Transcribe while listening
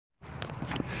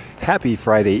Happy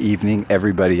Friday evening,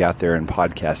 everybody out there in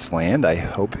podcast land. I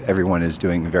hope everyone is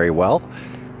doing very well.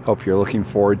 Hope you're looking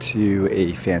forward to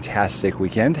a fantastic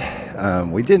weekend.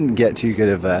 We didn't get too good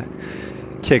of a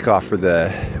kickoff for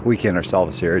the weekend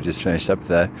ourselves here. Just finished up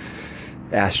the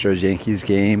Astros-Yankees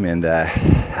game, and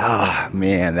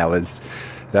man, that was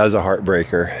a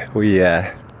heartbreaker. We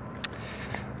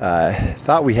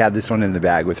thought we had this one in the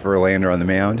bag with Verlander on the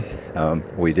mound.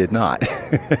 We did not.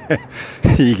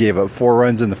 He gave up 4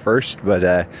 runs in the first,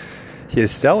 but he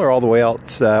is stellar all the way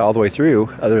through.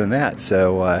 Other than that,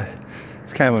 so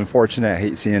it's kind of unfortunate. I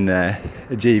hate seeing a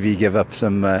JV give up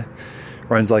some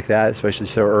runs like that, especially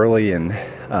so early. And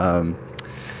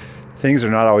things are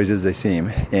not always as they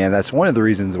seem, and that's one of the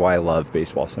reasons why I love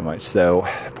baseball so much. So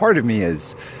part of me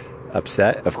is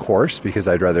upset, of course, because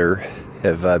I'd rather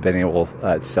have been able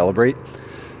to celebrate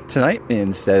tonight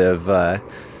instead of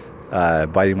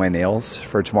biting my nails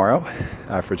for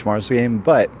tomorrow's game.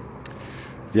 But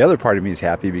the other part of me is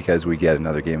happy because we get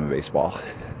another game of baseball.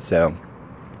 So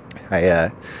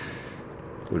I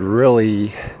would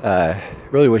really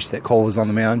wish that Cole was on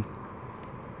the mound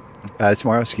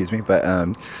tomorrow, but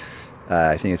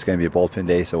I think it's going to be a bullpen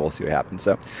day, so we'll see what happens.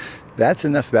 So that's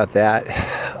enough about that.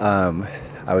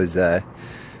 I was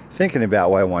thinking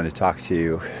about what I wanted to talk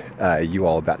to you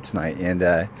all about tonight, and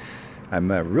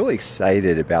I'm really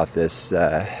excited about this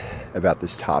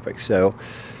topic. So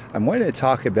I'm going to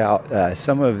talk about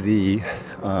some of the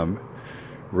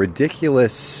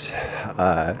ridiculously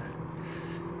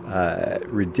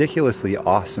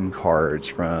awesome cards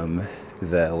from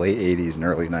the late 80s and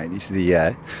early 90s,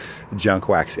 the junk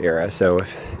wax era. So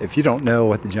if you don't know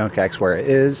what the junk wax era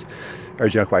is,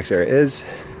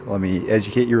 let me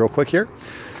educate you real quick here.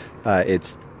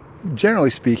 It's generally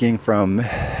speaking from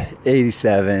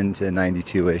 87 to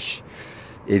 92-ish.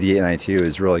 88, 92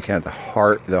 is really kind of the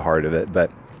heart of it.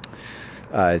 But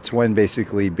it's when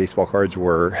basically baseball cards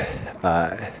were,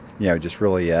 just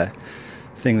really a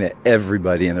thing that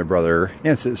everybody and their brother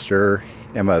and sister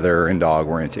and mother and dog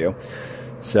were into.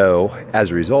 So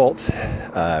as a result,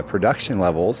 production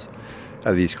levels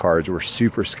of these cards were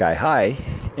super sky high,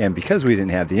 and because we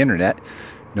didn't have the internet,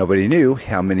 nobody knew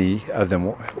how many of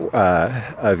them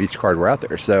of each card were out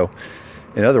there. So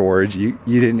in other words, you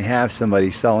didn't have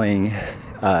somebody selling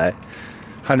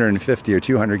 150 or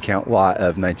 200 count lot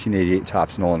of 1988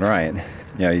 Topps Nolan Ryan.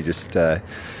 You just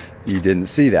you didn't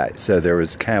see that. So there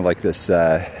was kind of like this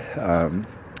I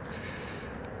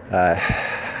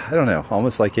don't know,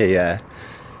 almost like a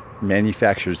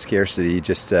manufactured scarcity,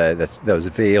 just that was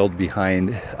veiled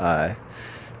behind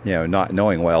not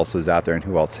knowing what else was out there and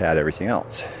who else had everything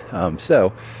else.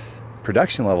 So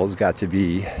production levels got to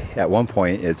be, at one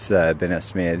point, it's been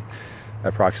estimated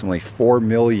approximately 4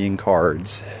 million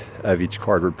cards of each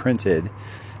card were printed,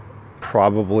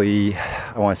 probably,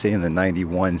 I want to say, in the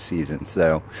 91 season.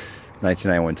 So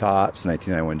 1991 Topps,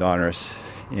 1991 Donruss,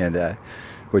 and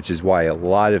which is why a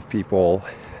lot of people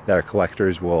that are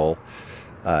collectors will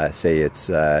say it's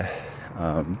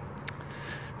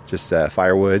just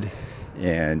firewood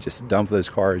and just dump those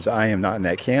cards. I am not in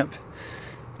that camp.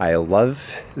 I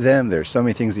love them. There's so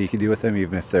many things that you can do with them,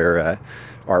 even if they're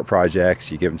art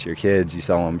projects. You give them to your kids, you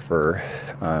sell them for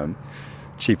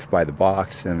cheap by the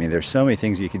box. I mean, there's so many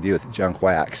things you can do with junk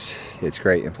wax. It's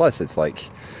great, and plus it's like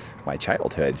my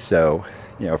childhood. So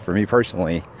for me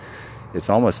personally, it's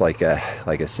almost like a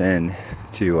sin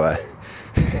to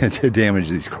to damage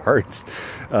these cards,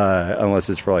 unless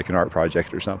it's for like an art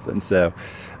project or something. So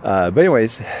but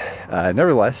anyways,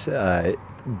 nevertheless,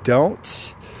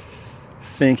 don't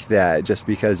think that just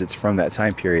because it's from that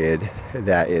time period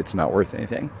that it's not worth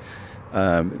anything.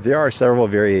 There are several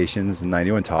variations,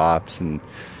 91 Topps and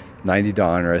 90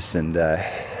 Donruss, and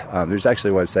there's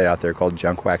actually a website out there called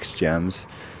Junk Wax Gems,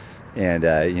 and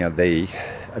they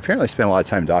apparently spend a lot of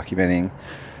time documenting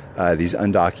these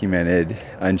undocumented,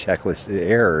 unchecklisted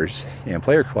errors, and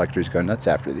player collectors go nuts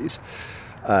after these.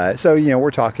 So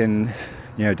we're talking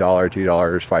 $1, $2, $5,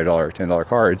 $10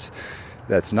 cards.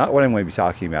 That's not what I'm going to be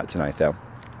talking about tonight, though.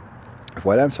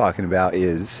 What I'm talking about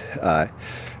is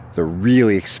the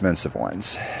really expensive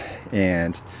ones,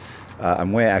 and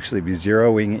I'm going to actually be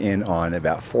zeroing in on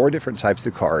about 4 different types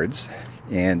of cards,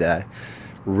 and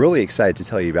really excited to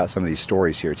tell you about some of these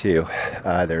stories here too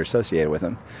that are associated with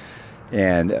them.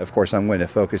 And of course, I'm going to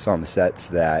focus on the sets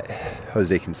that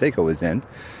Jose Canseco was in,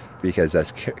 because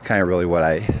that's kind of really what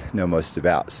I know most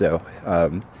about. So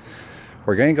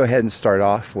we're going to go ahead and start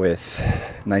off with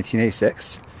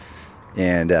 1986.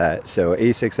 And so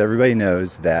 86, everybody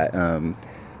knows that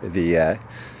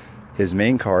his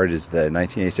main card is the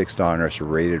 1986 Donruss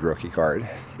rated rookie card.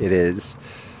 It is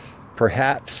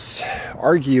perhaps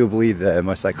arguably the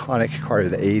most iconic card of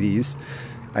the 80s.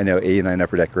 I know 89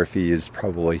 Upper Deck Griffey is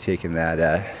probably taking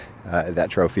that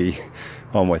trophy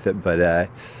home with it, but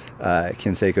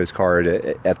Canseco's card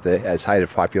at its height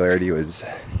of popularity was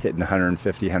hitting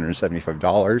 $150,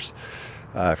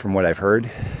 $175 from what I've heard.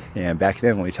 And back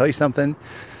then, let me tell you something,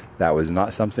 that was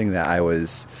not something that I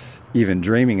was even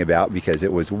dreaming about because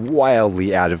it was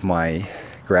wildly out of my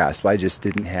grasp. I just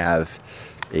didn't have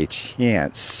a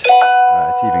chance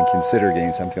to even consider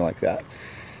getting something like that.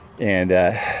 And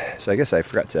so I guess I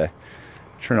forgot to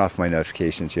turn off my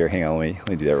notifications here. Hang on, let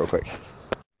me do that real quick.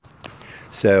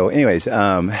 So anyways,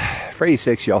 for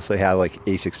 86, you also have like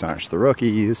A6 Donruss the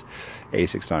rookies,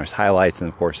 A6 Donruss highlights, and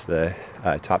of course the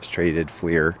Topps Traded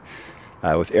Fleer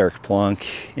with Eric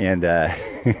Plunk, and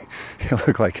it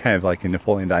looked like kind of like a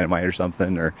Napoleon Dynamite or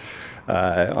something, or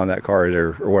on that card,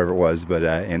 or whatever it was, but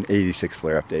an 86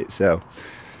 Fleer update. So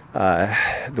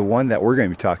the one that we're going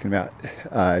to be talking about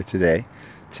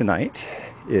tonight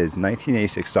is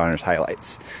 1986 Donruss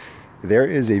highlights. There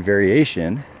is a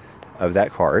variation of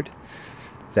that card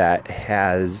that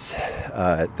has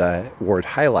the word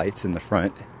highlights in the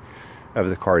front of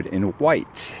the card in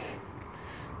white.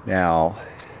 Now,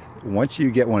 once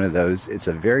you get one of those, it's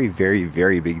a very, very,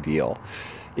 very big deal.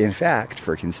 In fact,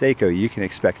 for Canseco, you can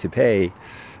expect to pay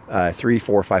 $300,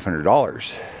 $400,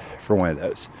 $500 for one of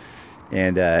those.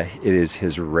 And it is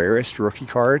his rarest rookie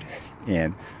card,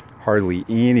 and hardly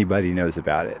anybody knows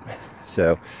about it.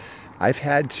 So I've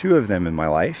had two of them in my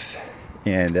life,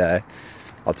 and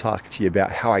I'll talk to you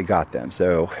about how I got them.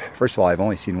 So first of all, I've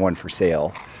only seen one for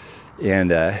sale,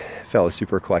 and a fellow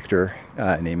super collector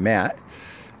named Matt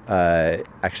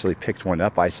actually picked one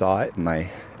up. I saw it, and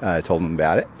I told him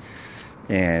about it,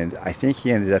 and I think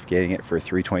he ended up getting it for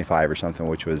 $325 or something,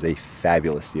 which was a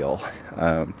fabulous deal.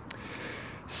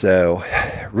 So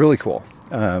really cool.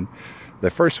 The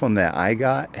first one that I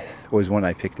got was when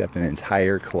I picked up an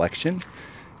entire collection.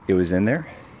 It was in there,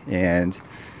 and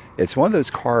it's one of those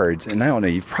cards, and I don't know,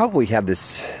 you've probably had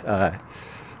this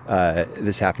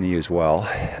this happen to you as well.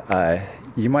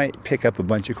 You might pick up a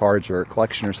bunch of cards or a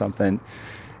collection or something,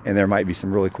 and there might be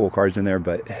some really cool cards in there,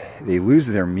 but they lose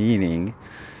their meaning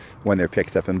when they're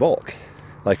picked up in bulk.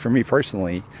 Like for me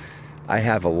personally, I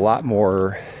have a lot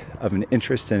more of an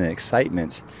interest and an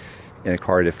excitement in a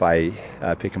card if I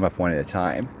pick them up one at a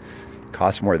time. It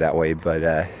costs more that way, but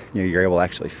you're able to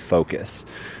actually focus.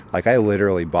 Like I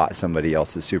literally bought somebody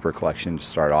else's super collection to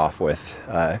start off with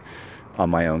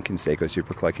on my own Canseco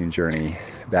super collecting journey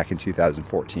back in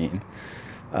 2014.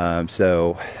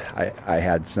 So I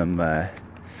had some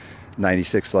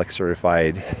 96 Select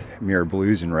Certified Mirror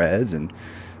Blues and Reds, and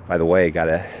by the way,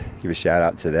 gotta give a shout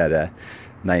out to that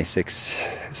 96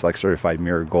 Select Certified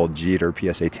Mirror Gold Jeter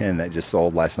PSA 10 that just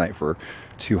sold last night for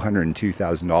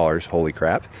 $202,000. Holy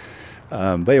crap.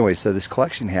 But anyway, so this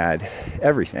collection had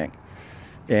everything,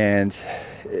 and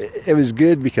it was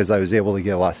good because I was able to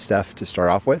get a lot of stuff to start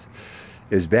off with.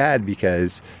 It was bad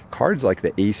because cards like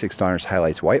the A6 Donruss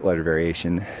Highlights white letter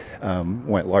variation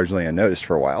went largely unnoticed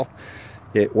for a while.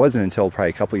 It wasn't until probably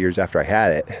a couple years after I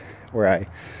had it where I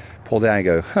pulled out and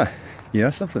go, you know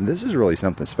something, this is really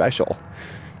something special.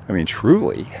 I mean,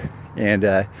 truly. And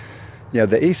the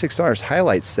A6 Donruss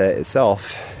Highlights set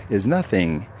itself is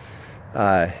nothing,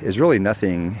 is really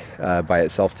nothing by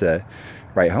itself to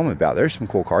write home about. There's some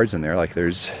cool cards in there, like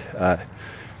there's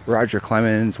Roger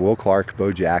Clemens, Will Clark,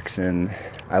 Bo Jackson.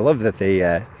 I love that they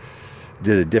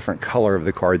did a different color of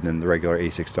the card than the regular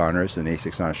A6 Donruss and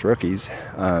A6 Donruss rookies.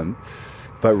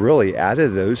 But really, out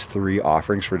of those three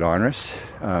offerings for Donruss,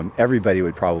 everybody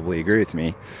would probably agree with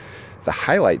me. The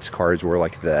highlights cards were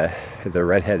like the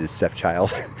redheaded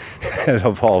stepchild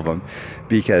of all of them,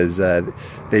 because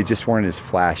they just weren't as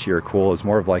flashy or cool. It's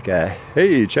more of like a,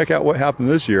 hey, check out what happened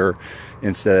this year,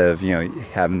 instead of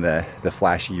having the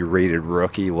flashy rated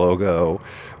rookie logo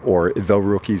or the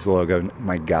rookies logo.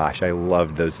 My gosh, I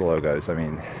loved those logos. I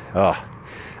mean,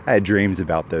 I had dreams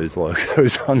about those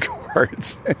logos on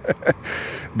cards.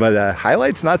 But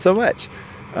highlights, not so much.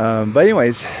 But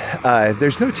anyways,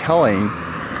 there's no telling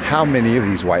how many of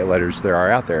these white letters there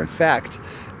are out there. In fact,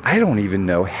 I don't even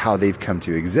know how they've come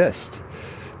to exist,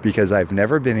 because I've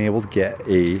never been able to get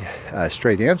a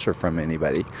straight answer from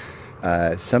anybody.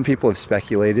 Some people have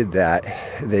speculated that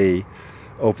they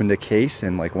opened a case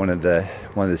and like one of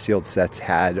the sealed sets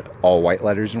had all white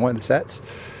letters in one of the sets.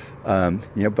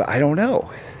 But I don't know.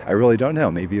 I really don't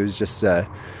know. Maybe it was just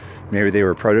maybe they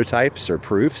were prototypes or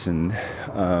proofs, and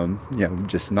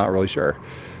just not really sure.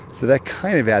 So that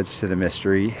kind of adds to the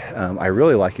mystery. I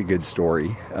really like a good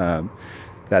story.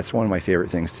 That's one of my favorite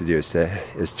things to do,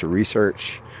 is to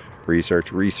research,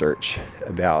 research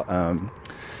about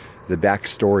the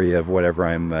backstory of whatever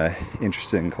I'm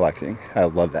interested in collecting. I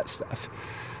love that stuff.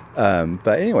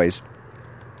 But anyways,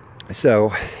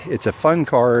 so it's a fun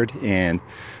card, and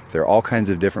there are all kinds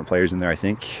of different players in there. I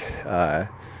think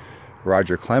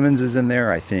Roger Clemens is in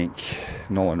there. I think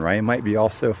Nolan Ryan might be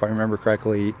also, if I remember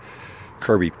correctly.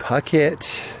 Kirby Puckett.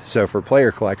 So for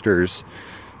player collectors,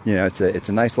 it's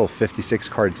a nice little 56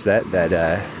 card set that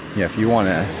if you want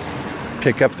to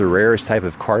pick up the rarest type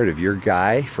of card of your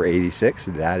guy for 86,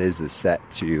 that is the set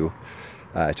to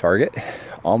target.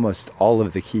 Almost all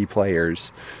of the key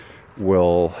players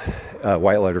will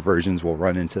white letter versions will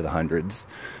run into the hundreds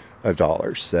of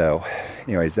dollars. So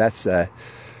anyways, that's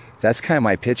kind of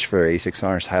my pitch for 86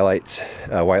 Honors Highlights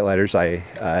white letters.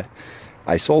 I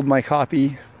sold my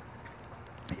copy,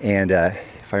 and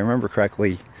if I remember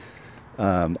correctly,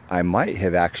 I might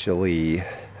have actually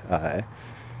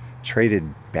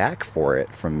traded back for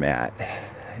it from Matt,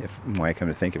 when I come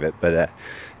to think of it. But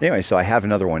anyway, so I have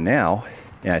another one now,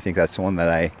 and I think that's the one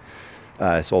that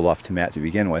I sold off to Matt to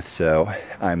begin with. So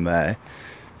I'm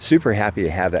super happy to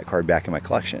have that card back in my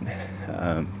collection.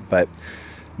 But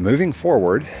moving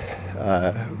forward,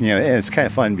 and it's kind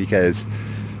of fun because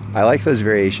I like those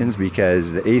variations,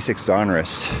 because the 86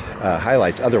 Donruss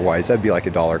highlights, otherwise that'd be like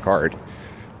 $1 card,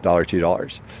 $1,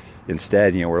 $2.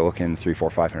 Instead, we're looking $300,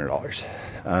 $400,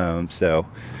 $500. So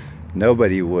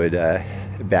nobody would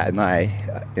bat an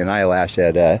eyelash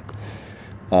at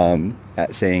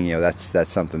saying, that's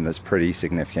something that's pretty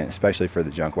significant, especially for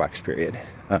the junk wax period.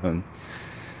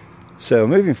 So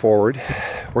moving forward,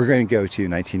 we're going to go to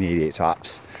 1988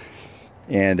 Topps.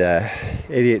 And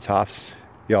 88 Topps,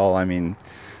 y'all, I mean,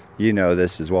 you know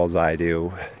this as well as I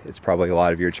do. It's probably a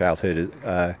lot of your childhood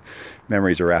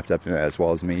memories are wrapped up in it as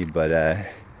well as me, but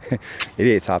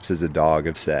 88 Topps is a dog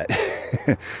of set.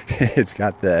 It's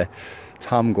got the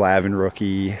Tom Glavine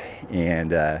rookie,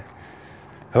 and I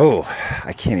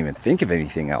can't even think of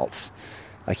anything else.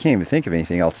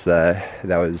 That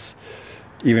was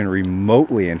even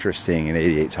remotely interesting in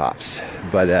 88 Topps.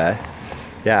 But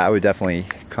I would definitely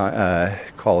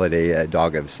call it a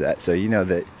dog of set. So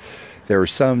that there were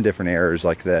some different errors,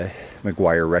 like the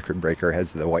McGwire record breaker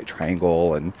has the white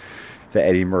triangle, and the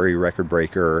Eddie Murray record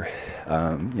breaker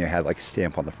had like a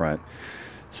stamp on the front.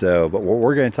 So, but what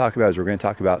we're going to talk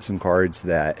about some cards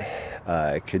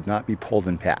that could not be pulled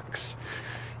in packs.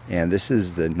 And this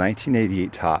is the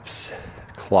 1988 Topps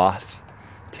cloth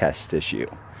test issue.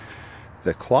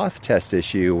 The cloth test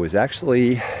issue was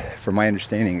actually, from my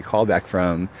understanding, a callback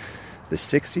from the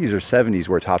 60s or 70s,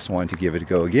 where Topps wanted to give it a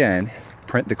go again,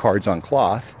 print the cards on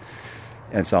cloth,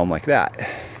 and sell them like that.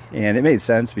 And it made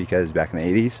sense, because back in the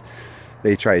 80s,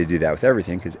 they tried to do that with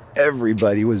everything, because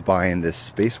everybody was buying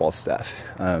this baseball stuff.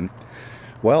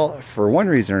 Well, for one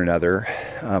reason or another,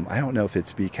 I don't know if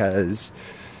it's because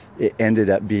it ended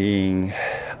up being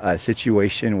a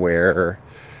situation where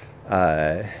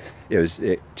it was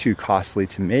too costly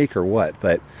to make or what,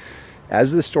 but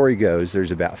as the story goes,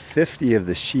 there's about 50 of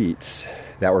the sheets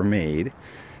that were made,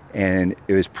 and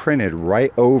it was printed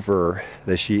right over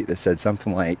the sheet that said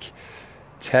something like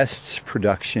test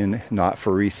production, not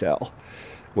for resale.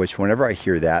 Which, whenever I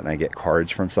hear that and I get cards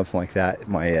from something like that,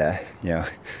 I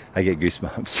get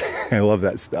goosebumps. I love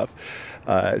that stuff.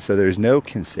 So there's no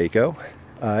Canseco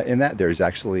in that. There's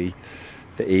actually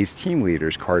the A's team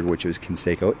leaders card, which was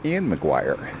Canseco and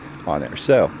McGwire on there.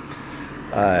 So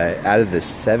out of the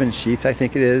 7 sheets, I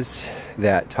think it is,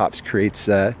 that Topps creates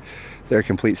their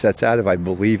complete sets out of, I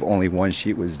believe only 1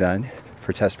 sheet was done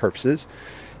for test purposes,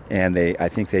 and I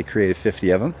think they created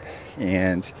 50 of them,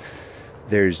 and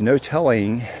there's no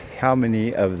telling how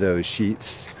many of those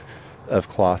sheets of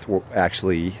cloth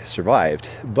actually survived,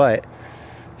 but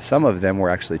some of them were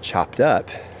actually chopped up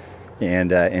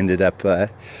and ended up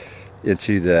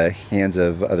into the hands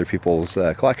of other people's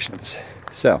collections.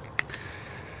 So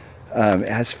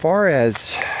as far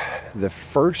as the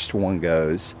first one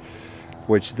goes,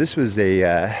 which this was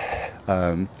a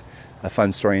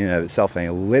fun story in and of itself, and I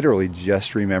literally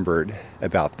just remembered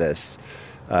about this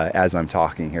as I'm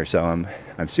talking here, so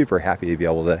I'm super happy to be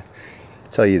able to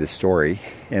tell you the story,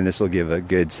 and this will give a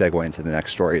good segue into the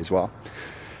next story as well.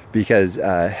 Because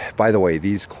by the way,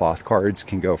 these cloth cards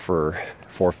can go for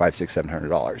 $400, $500, $600,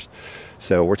 $700.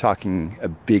 So we're talking a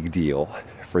big deal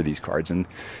for these cards. And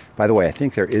by the way, I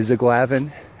think there is a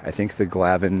Glavine. I think the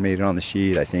Glavine made it on the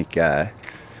sheet. I think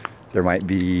there might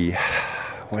be,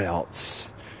 what else?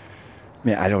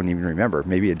 I don't even remember.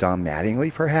 Maybe a Don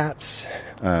Mattingly, perhaps.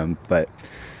 But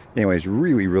anyways,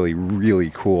 really, really,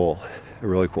 really cool. A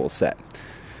really cool set.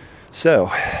 So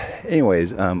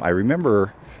anyways, I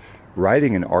remember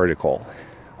writing an article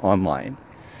online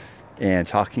and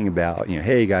talking about,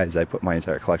 hey guys, I put my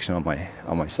entire collection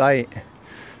on my site.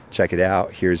 Check it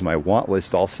out. Here's my want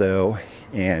list also.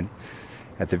 And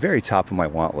at the very top of my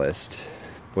want list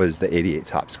was the 88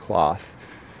 Topps cloth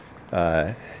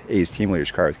A's Team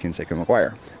Leaders card with Canseco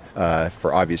McGwire,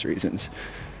 for obvious reasons.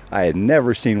 I had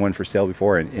never seen one for sale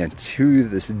before, and to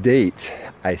this date,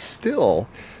 I still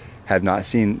have not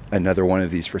seen another one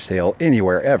of these for sale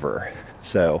anywhere ever.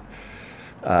 So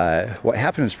what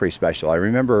happened was pretty special. I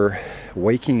remember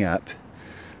waking up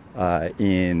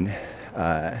in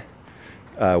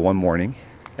one morning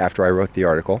after I wrote the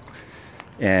article,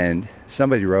 and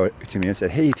somebody wrote to me and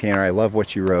said, "Hey Tanner, I love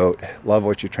what you wrote, love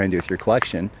what you're trying to do with your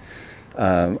collection.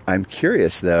 I'm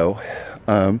curious though,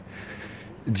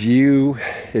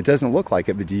 it doesn't look like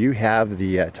it, but do you have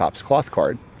the Topps cloth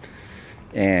card?"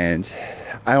 And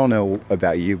I don't know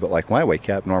about you, but like when I wake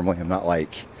up, normally I'm not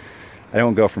like, I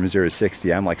don't go from 0 to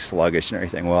 60. I'm like sluggish and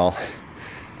everything. Well,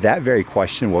 that very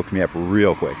question woke me up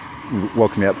real quick.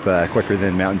 Woke me up quicker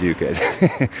than Mountain Dew could.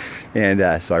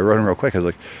 And so I wrote him real quick. I was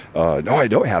like, no, I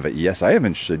don't have it. Yes, I am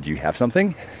interested. Do you have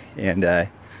something? And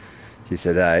he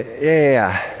said,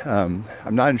 I'm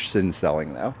not interested in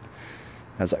selling though.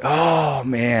 I was like, oh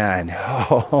man.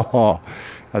 Oh.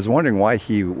 I was wondering why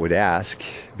he would ask,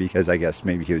 because I guess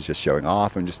maybe he was just showing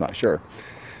off. I'm just not sure.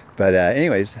 But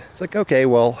anyways, it's like, okay,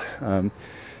 well,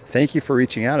 thank you for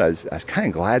reaching out. I was kind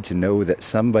of glad to know that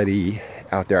somebody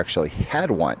out there actually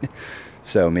had one.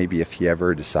 So maybe if he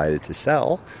ever decided to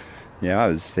sell, I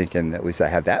was thinking at least I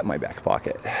have that in my back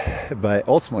pocket. But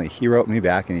ultimately, he wrote me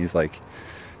back and he's like,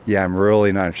 yeah, I'm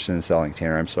really not interested in selling,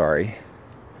 Tanner. I'm sorry.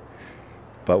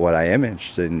 But what I am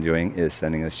interested in doing is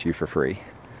sending this to you for free.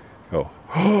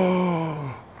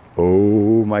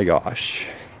 Oh my gosh.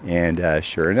 And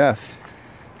sure enough,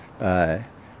 2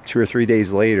 or 3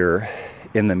 days later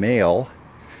in the mail,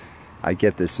 I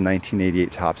get this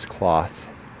 1988 Topps cloth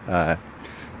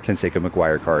Canseco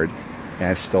McGwire card. And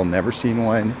I've still never seen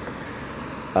one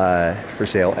for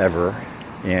sale ever.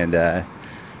 And I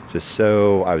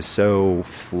was so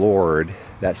floored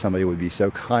that somebody would be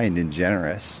so kind and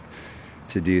generous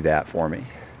to do that for me,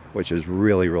 which is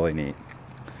really, really neat.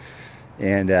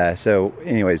 And so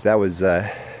anyways, that was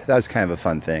kind of a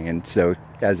fun thing. And so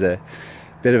as a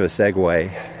bit of a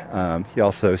segue, he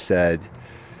also said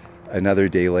another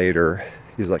day later,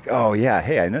 he's like, oh yeah,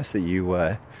 hey, I noticed that you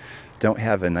don't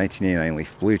have a 1989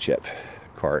 Leaf Blue Chip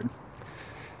card.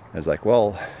 I was like,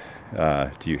 well,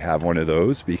 do you have one of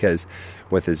those? Because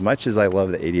with as much as I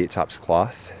love the 88 Topps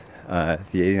cloth, the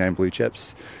 89 Blue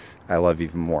Chips, I love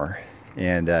even more.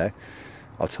 And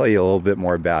I'll tell you a little bit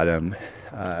more about them.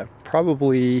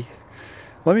 Probably,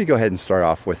 let me go ahead and start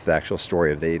off with the actual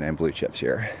story of the 89 Blue Chips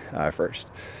here first.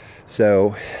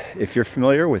 So if you're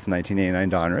familiar with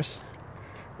 1989 Donruss,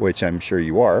 which I'm sure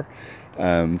you are,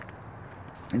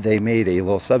 they made a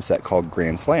little subset called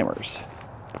Grand Slammers.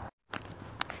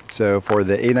 So for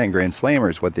the 89 Grand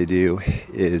Slammers, what they do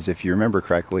is, if you remember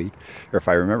correctly, or if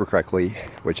I remember correctly,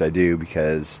 which I do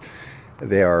because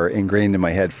they are ingrained in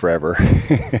my head forever,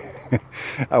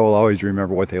 I will always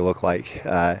remember what they look like,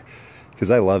 because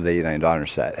I love the 89 Donruss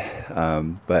set.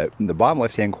 But the bottom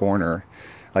left-hand corner,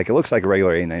 like it looks like a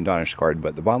regular 89 Donruss card,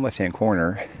 but the bottom left-hand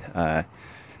corner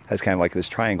has kind of like this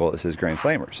triangle that says Grand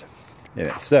Slammers in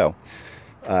it. So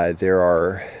there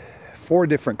are 4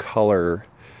 different color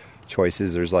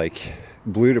choices. There's like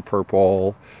blue to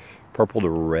purple, purple to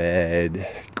red,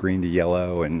 green to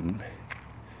yellow, and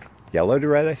yellow to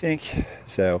red, I think.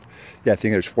 So yeah, I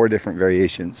think there's 4 different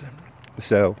variations.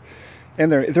 So,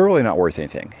 and they're really not worth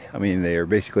anything. I mean, they're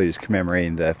basically just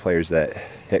commemorating the players that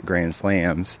hit grand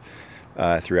slams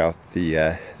throughout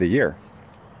the year.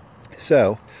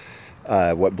 So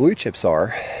what blue chips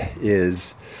are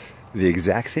is the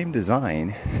exact same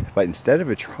design, but instead of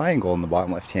a triangle in the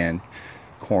bottom left-hand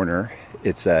corner,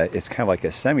 it's kind of like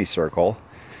a semicircle,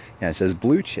 and it says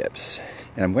blue chips.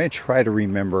 And I'm going to try to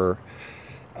remember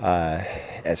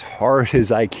as hard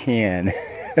as I can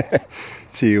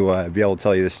to be able to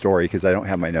tell you this story, because I don't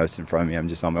have my notes in front of me. I'm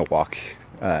just on my walk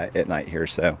at night here.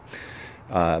 So,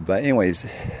 but anyways,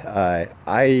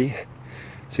 to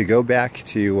go back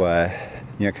to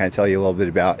kind of tell you a little bit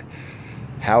about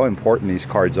how important these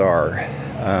cards are.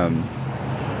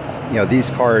 These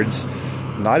cards,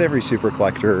 not every super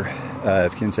collector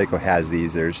of Canseco has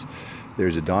these. There's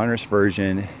a Donruss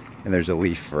version and there's a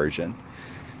Leaf version,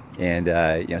 and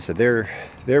so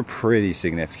they're pretty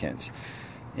significant.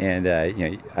 And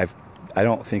I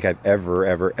don't think I've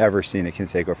ever seen a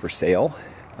Canseco for sale,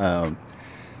 and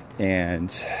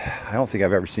I don't think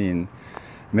I've ever seen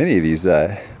many of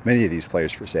these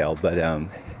players for sale. But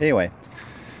anyway,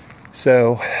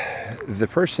 so the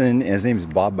person, his name is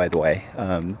Bob, by the way.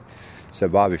 So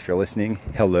Bob, if you're listening,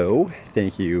 hello.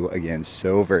 Thank you again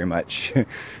so very much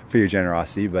for your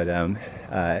generosity, but on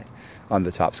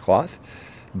the Topps cloth.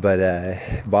 But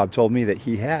Bob told me that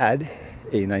he had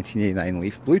a 1989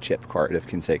 Leaf blue chip card of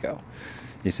Canseco.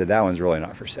 He said that one's really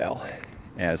not for sale.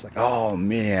 And I was like, oh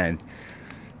man,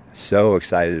 so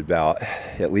excited about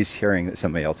at least hearing that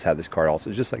somebody else had this card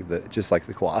also, just like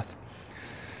the cloth.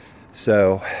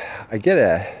 So I get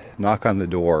a knock on the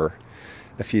door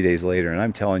a few days later, and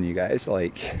I'm telling you guys,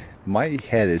 like, my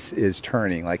head is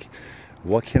turning. Like,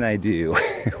 what can I do?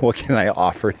 What can I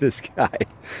offer this guy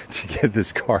to get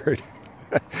this card?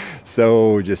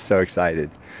 So excited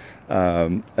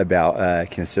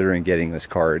about considering getting this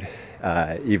card,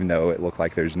 even though it looked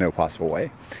like there's no possible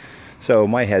way. So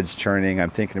my head's churning. I'm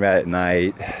thinking about it at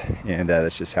night, and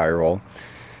that's just how I roll.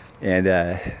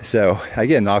 And so I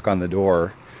get a knock on the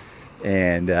door,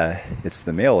 and it's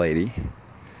the mail lady,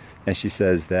 and she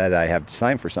says that I have to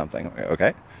sign for something. I'm like,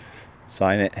 okay,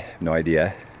 sign it. No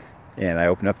idea. And I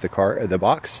open up the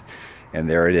box, and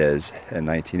there it is, a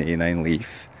 1989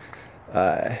 Leaf,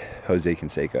 Jose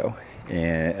Canseco,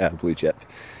 and blue chip.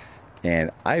 And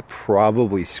I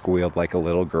probably squealed like a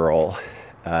little girl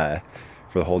for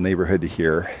the whole neighborhood to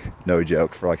hear. No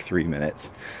joke, for like 3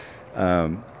 minutes.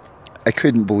 I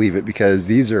couldn't believe it, because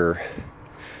these are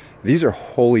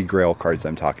holy grail cards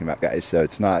I'm talking about, guys. So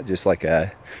it's not just like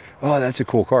oh, that's a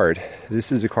cool card.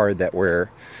 This is a card that where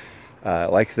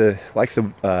like the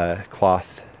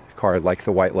cloth card, like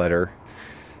the white letter,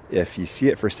 if you see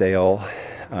it for sale,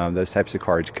 those types of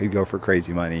cards could go for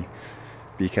crazy money,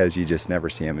 because you just never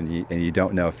see them, and you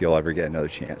don't know if you'll ever get another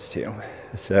chance to.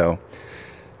 So,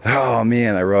 oh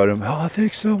man, I wrote him, oh,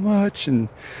 thanks so much, and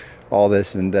all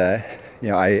this, and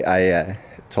I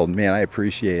told him, man, I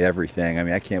appreciate everything. I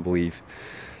mean, I can't believe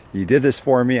you did this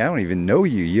for me. I don't even know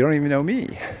you. You don't even know me.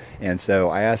 And so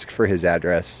I asked for his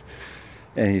address,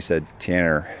 and he said,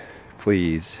 Tanner,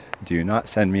 please do not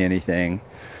send me anything.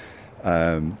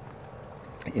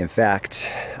 In fact,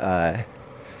 I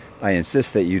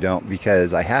insist that you don't,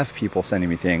 because I have people sending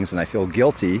me things, and I feel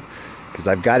guilty because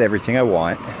I've got everything I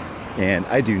want, and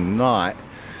I do not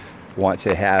want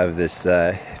to have this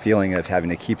feeling of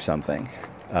having to keep something.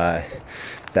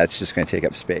 That's just going to take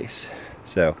up space.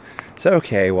 So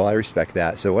okay, well, I respect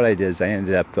that. So what I did is I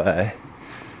ended up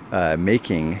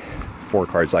making 4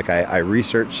 cards. Like I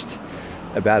researched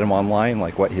about him online,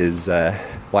 like what his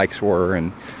likes were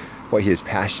and what he is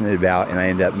passionate about, and I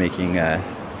ended up making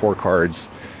 4 cards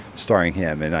starring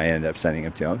him, and I ended up sending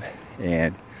them to him.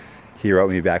 And he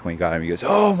wrote me back when he got him. He goes,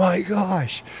 oh my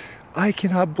gosh, I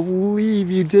cannot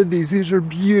believe you did these. These are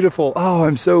beautiful. Oh,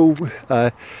 I'm so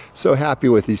happy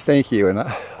with these. Thank you. And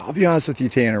I'll be honest with you,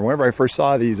 Tanner, whenever I first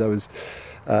saw these, I was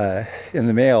in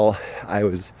the mail,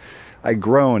 I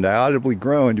groaned. I audibly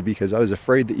groaned, because I was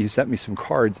afraid that you sent me some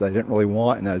cards that I didn't really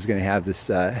want, and I was going to have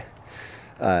this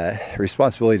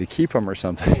responsibility to keep them or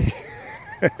something.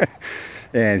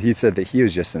 And he said that he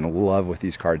was just in love with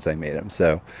these cards I made him.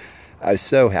 So I was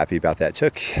so happy about that.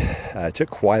 It took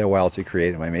quite a while to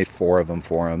create them. I made 4 of them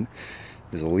for him.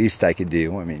 It was the least I could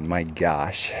do. I mean, my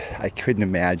gosh, I couldn't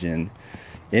imagine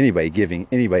anybody giving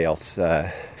anybody else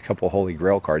a couple of Holy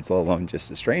Grail cards, let alone just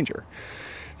a stranger.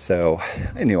 So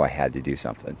I knew I had to do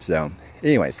something. So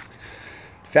anyways,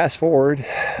 fast forward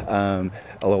a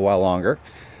little while longer,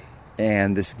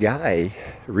 and this guy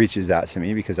reaches out to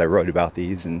me because I wrote about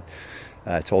these and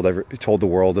told the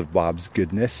world of Bob's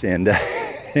goodness and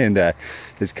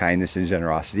his kindness and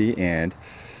generosity. And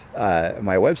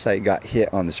my website got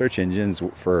hit on the search engines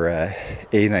for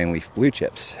 89 Leaf blue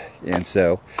chips. And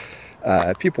so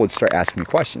people would start asking me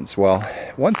questions. Well,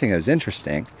 one thing that was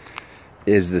interesting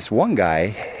is this one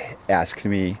guy asked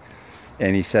me,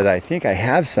 and he said, I think I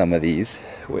have some of these,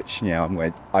 which, I'm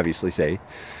going to obviously say,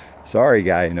 sorry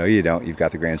guy, no you don't. You've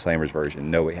got the Grand Slammers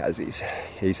version. Nobody has these.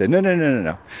 He said,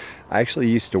 no. I actually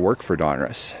used to work for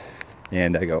Donruss.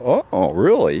 And I go, oh,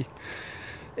 really?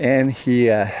 And he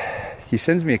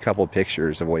sends me a couple of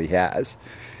pictures of what he has.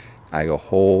 I go,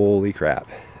 holy crap,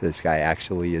 this guy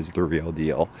actually is the real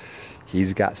deal.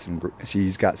 He's got some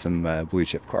blue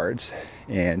chip cards.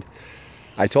 And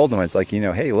I told him, I was like,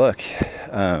 hey, look,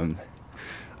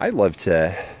 I'd love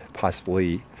to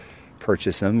possibly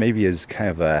purchase them, maybe as kind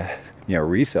of a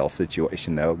resale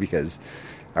situation though, because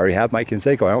I already have my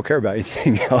Canseco. I don't care about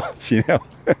anything else,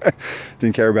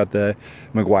 Didn't care about the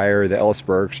McGuire, the Ellis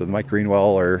Burks, or the Mike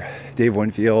Greenwell, or Dave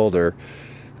Winfield, or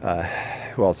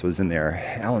who else was in there?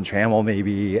 Alan Trammell,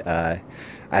 maybe. I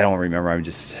don't remember. I'm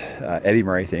just Eddie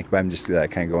Murray, I think, but I'm just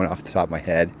kind of going off the top of my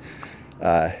head,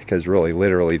 because really,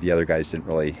 literally, the other guys didn't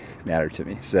really matter to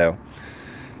me. So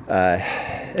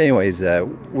Anyways,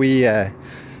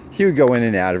 he would go in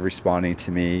and out of responding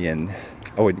to me, and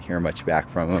I wouldn't hear much back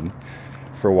from him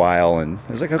for a while. And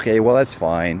I was like, okay, well, that's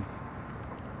fine.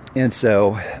 And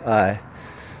so, a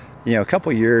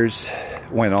couple years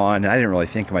went on, and I didn't really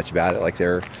think much about it. Like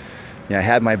I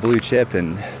had my blue chip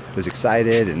and was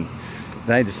excited, and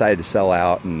then I decided to sell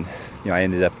out, and I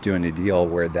ended up doing a deal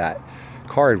where that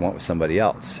card went with somebody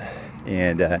else,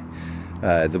 and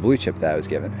the blue chip that I was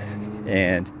given.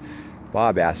 And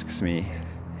Bob asks me,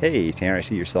 "Hey, Tanner, I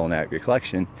see you're selling out your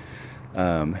collection.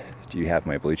 Do you have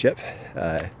my blue chip?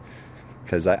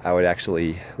 Because I would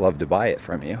actually love to buy it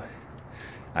from you."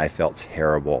 I felt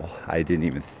terrible. I didn't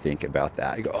even think about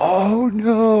that. I go, "Oh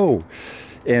no!"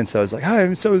 And so I was like,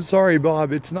 "I'm so sorry,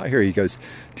 Bob. It's not here." He goes,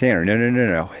 "Tanner,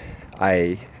 no.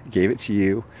 I gave it to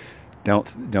you.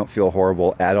 Don't feel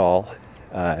horrible at all.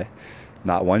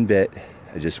 Not one bit.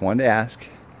 I just wanted to ask.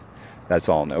 That's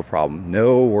all. No problem.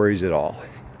 No worries at all.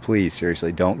 Please,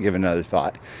 seriously, don't give another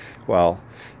thought." Well,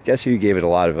 guess who gave it a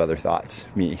lot of other thoughts?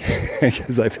 Me,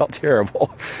 because I felt terrible.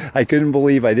 I couldn't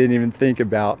believe I didn't even think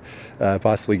about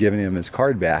possibly giving him his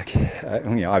card back.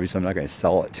 Obviously I'm not going to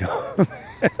sell it to him.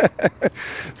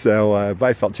 But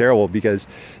I felt terrible because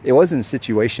it wasn't a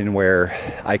situation where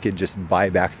I could just buy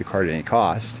back the card at any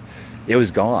cost. It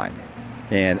was gone,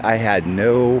 and I had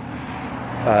no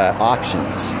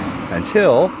options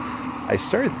until I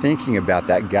started thinking about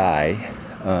that guy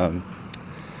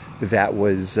that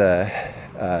was a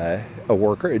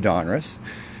worker at Donruss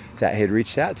that had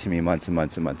reached out to me months and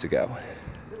months and months ago.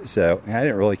 So I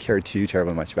didn't really care too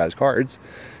terribly much about his cards,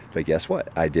 but guess what?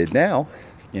 I did now.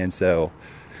 And so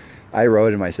I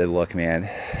wrote him. I said, "Look, man,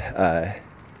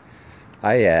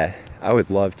 I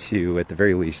would love to, at the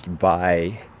very least,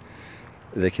 buy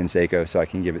the Canseco so I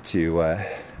can give it to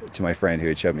my friend who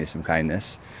had showed me some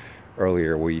kindness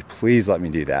earlier. Will you please let me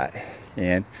do that?"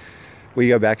 And we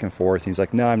go back and forth. He's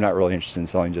like, "No, I'm not really interested in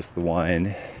selling just the one."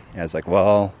 And I was like,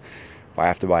 "Well, if I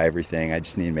have to buy everything, I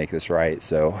just need to make this right.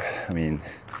 So,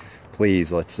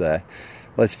 please, let's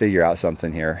figure out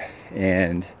something here."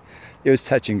 And it was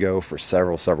touch and go for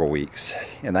several weeks.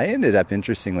 And I ended up,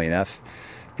 interestingly enough,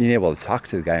 being able to talk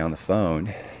to the guy on the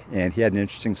phone. And he had an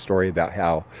interesting story about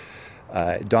how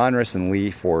Donruss and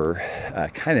Leaf were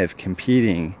kind of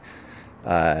competing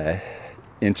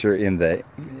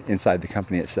inside the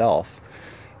company itself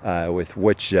with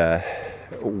which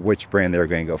brand they were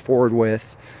going to go forward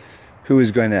with, who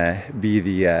was going to be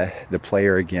the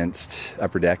player against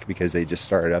Upper Deck, because they just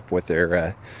started up with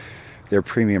their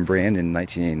premium brand in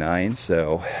 1989.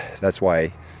 So that's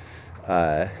why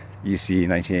you see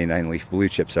 1989 Leaf blue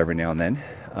chips every now and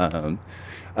then.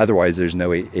 Otherwise, there's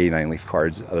no 89 Leaf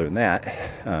cards other than that.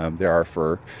 There are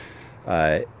for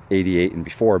 88 and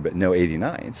before, but no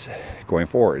 89s going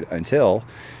forward until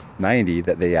 90,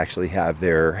 that they actually have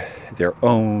their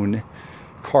own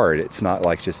card. It's not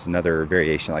like just another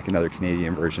variation, like another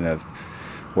Canadian version of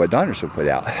what Donruss would put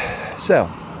out. So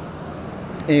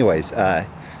anyways,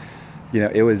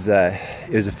 it was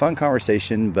a fun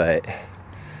conversation, but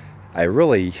I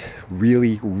really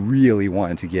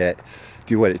wanted to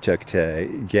do what it took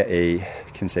to get a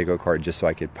Canseco card just so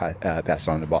I could pass it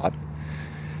on to Bob.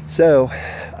 So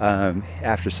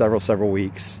after several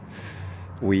weeks,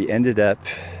 we ended up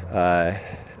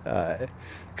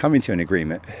coming to an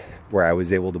agreement where I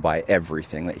was able to buy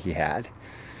everything that he had.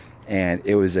 And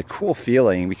it was a cool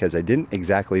feeling because I didn't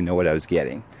exactly know what I was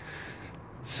getting.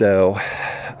 So,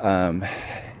 and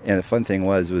the fun thing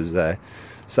was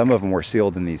some of them were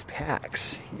sealed in these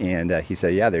packs. And he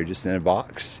said, yeah, they're just in a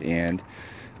box. And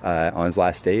on his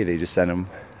last day, they just sent him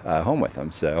home with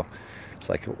him. So it's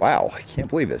like, wow, I can't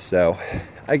believe this. So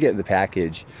I get the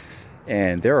package,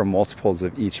 and there are multiples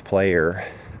of each player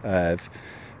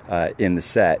in the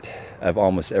set of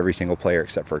almost every single player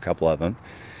except for a couple of them.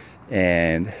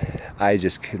 And I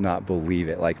just could not believe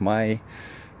it. Like, my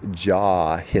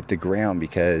jaw hit the ground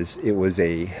because it was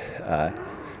a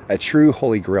true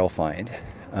holy grail find.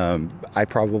 I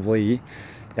probably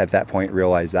at that point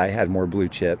realized I had more blue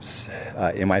chips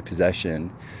in my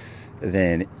possession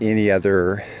than any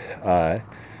other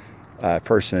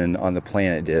person on the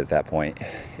planet did at that point,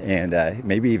 and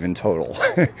maybe even total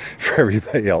for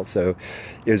everybody else. So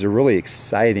it was a really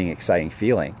exciting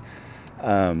feeling.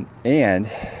 And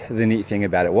the neat thing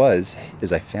about it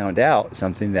is I found out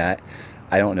something that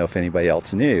I don't know if anybody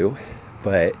else knew,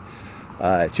 but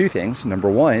two things. Number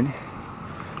one,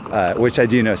 which I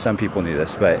do know some people knew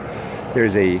this, but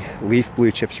there's a Leaf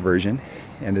Blue Chips version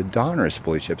and a Donruss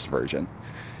Blue Chips version.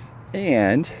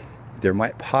 And there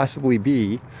might possibly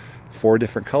be 4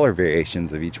 different color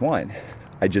variations of each one.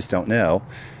 I just don't know.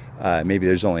 Maybe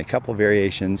there's only a couple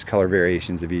variations, color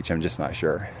variations of each. I'm just not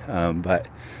sure. But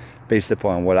based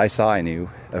upon what I saw, I knew,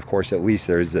 of course, at least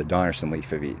there's a Donnerson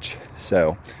leaf of each.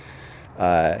 So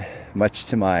much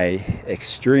to my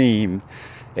extreme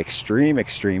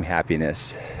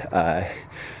happiness,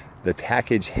 the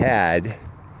package had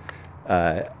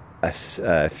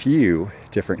a few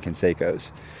different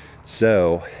Canseco's.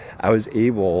 So I was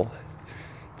able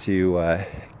to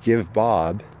give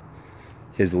Bob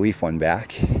his leaf one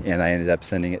back, and I ended up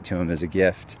sending it to him as a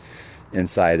gift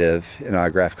inside of an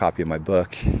autographed copy of my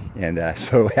book, and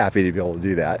so happy to be able to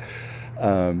do that.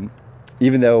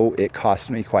 Even though it cost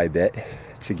me quite a bit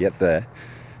to get the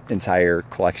entire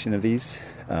collection of these,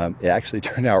 it actually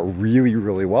turned out really,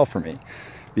 really well for me,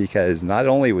 because not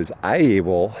only was I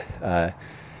able to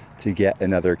get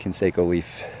another Canseco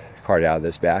leaf card out of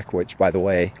this back, which, by the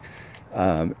way,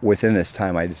 within this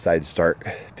time I decided to start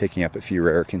picking up a few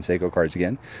rare Canseco cards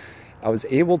again. I was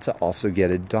able to also get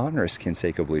a Donruss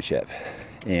Canseco blue chip,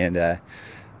 and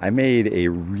I made a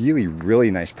really,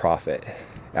 really nice profit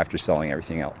after selling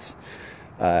everything else.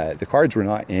 The cards were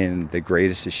not in the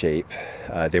greatest of shape.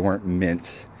 They weren't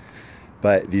mint,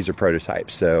 but these are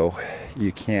prototypes, so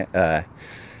you can't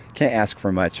ask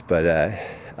for much. But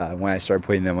when I started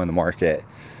putting them on the market,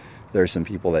 there are some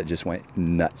people that just went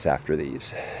nuts after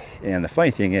these. And the funny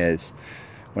thing is,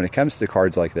 when it comes to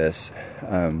cards like this,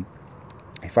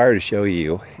 if I were to show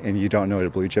you and you don't know what a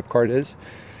blue chip card is,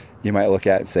 you might look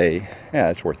at it and say, yeah,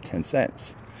 it's worth 10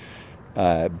 cents.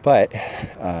 But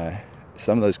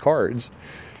some of those cards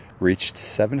reached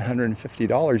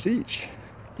 $750 each.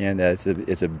 And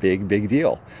it's a big, big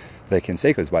deal. The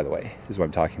Canseco's, by the way, is what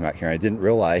I'm talking about here. I didn't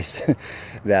realize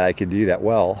that I could do that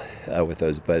well with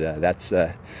those, but that's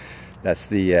the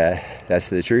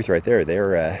truth right there.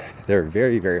 They're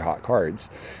very, very hot cards,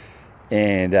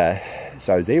 and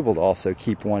so I was able to also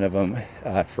keep one of them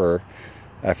for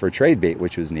trade bait,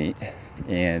 which was neat.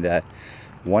 And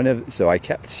so I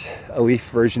kept a leaf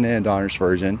version and a Donruss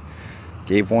version.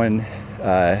 Gave one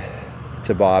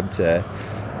to Bob to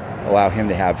allow him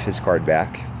to have his card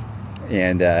back.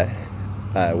 And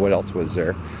what else was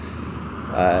there?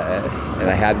 And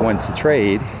I had one to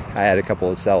trade. I had a couple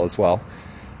to sell as well,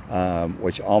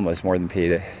 which almost more than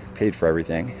paid for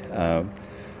everything.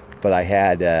 But I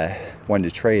had one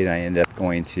to trade, and I ended up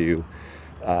going to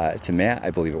Matt, I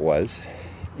believe it was,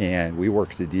 and we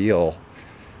worked a deal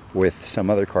with some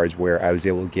other cards where I was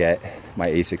able to get my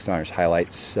A6 Donruss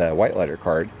Highlights white letter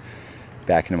card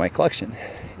back into my collection.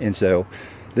 And so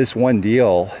this one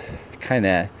deal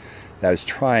that I was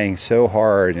trying so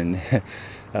hard and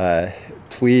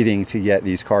pleading to get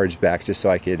these cards back just so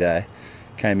I could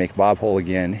kind of make Bob whole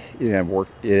again,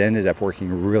 it ended up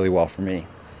working really well for me.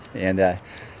 And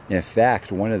in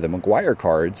fact, one of the McGuire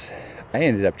cards I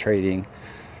ended up trading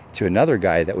to another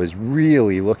guy that was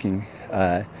really looking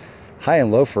high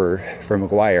and low for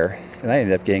McGuire, and I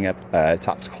ended up getting up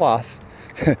Topps Cloth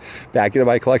back into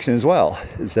my collection as well.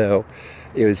 So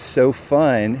it was so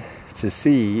fun to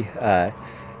see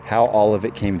how all of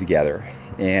it came together.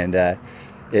 And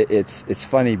it's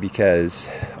funny because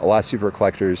a lot of super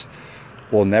collectors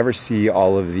will never see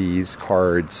all of these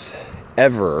cards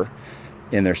ever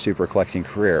in their super collecting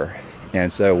career.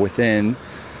 And so within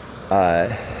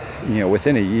a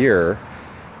year,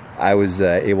 I was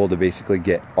able to basically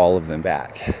get all of them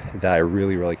back that I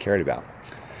really, really cared about.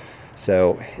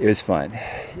 So it was fun.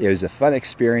 It was a fun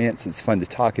experience. It's fun to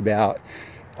talk about.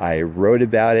 I wrote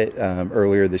about it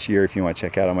earlier this year, if you want to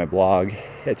check out on my blog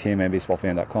at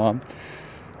tnmanbaseballfan.com.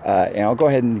 And I'll go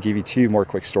ahead and give you two more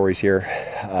quick stories here.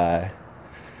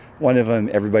 One of them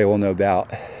everybody will know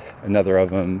about. Another of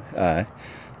them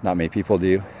not many people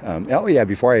do. Oh yeah,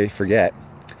 before I forget,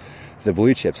 the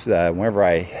blue chips, whenever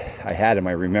I had them,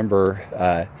 I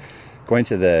remember going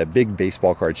to the big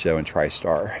baseball card show in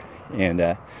TriStar.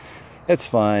 And it's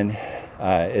fun.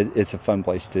 It's a fun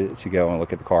place to go and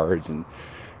look at the cards and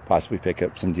possibly pick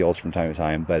up some deals from time to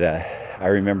time. But I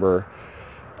remember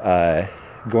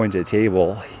going to a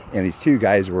table, and these two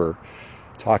guys were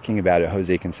talking about a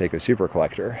Jose Canseco super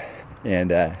collector.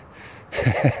 And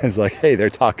it's like, hey, they're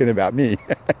talking about me.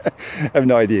 I have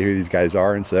no idea who these guys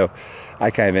are. And so I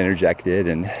kind of interjected,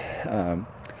 and I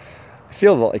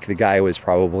feel like the guy was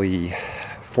probably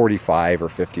 45 or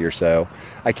 50 or so.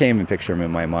 I can't even picture him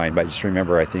in my mind, but I just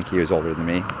remember I think he was older than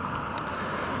me.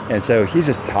 And so he's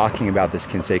just talking about this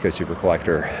Canseco super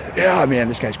collector. Yeah, man,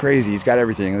 this guy's crazy. He's got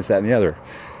everything, this, that, and the other.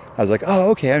 I was like, oh,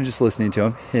 okay, I'm just listening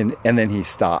to him. And then he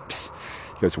stops.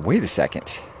 He goes, wait a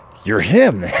second, you're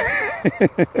him.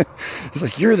 He's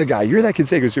like, you're the guy. You're that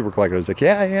Canseco super collector. I was like,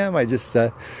 yeah, I am. I just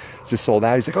sold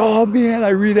out. He's like, oh man, I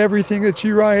read everything that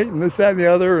you write and this, that, and the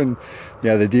other. And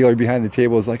the dealer behind the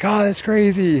table is like, oh, that's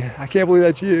crazy. I can't believe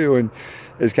that's you. And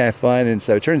it's kind of fun. And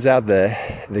so it turns out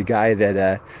the guy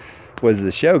that was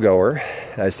the show goer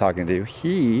I was talking to,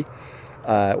 he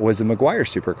was a Maguire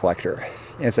super collector.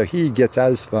 And so he gets out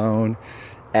his phone,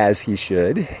 as he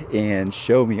should, and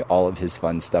show me all of his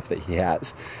fun stuff that he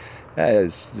has. That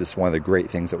is just one of the great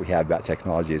things that we have about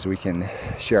technology, is we can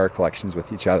share our collections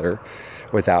with each other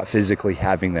without physically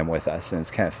having them with us, and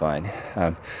it's kind of fun.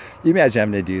 You imagine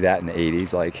having to do that in the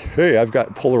 80s, like, hey, I've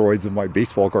got Polaroids of my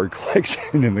baseball card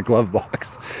collection in the glove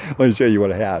box. Let me show you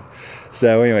what I have.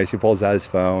 So anyways, he pulls out his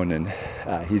phone, and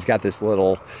he's got this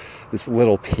little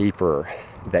paper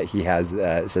that he has.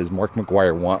 It says Mark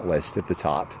McGwire want list at the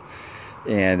top.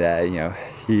 And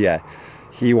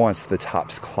he wants the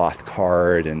Topps cloth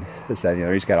card and this, that,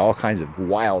 he's got all kinds of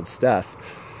wild stuff,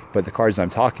 but the cards I'm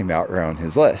talking about are on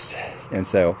his list. And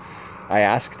so I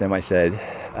asked him, I said,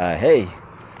 hey,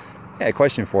 I got a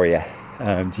question for you.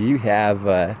 Do you have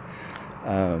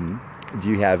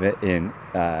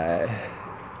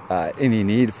any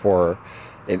need for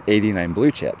an 89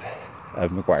 blue chip of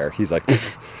McGwire? He's like,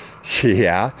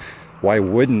 yeah. Why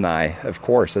wouldn't I? Of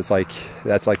course. That's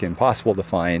like impossible to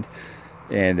find.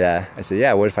 And I said,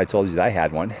 yeah, what if I told you that I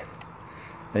had one?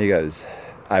 And he goes,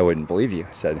 I wouldn't believe you.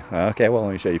 I said, okay, well,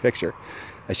 let me show you a picture.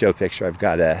 I show a picture. I've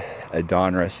got a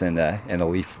Donruss and a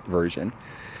Leaf version.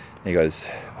 And he goes,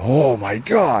 oh my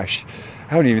gosh,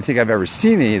 I don't even think I've ever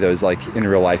seen any of those like in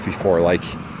real life before. Like,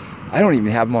 I don't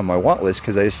even have them on my want list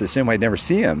because I just assume I'd never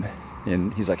see them.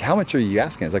 And he's like, how much are you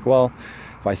asking? I was like, well,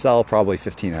 if I sell, probably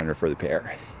 $1,500 for the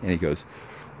pair. And he goes,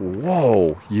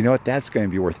 whoa, you know what? That's going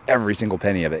to be worth every single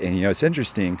penny of it. And it's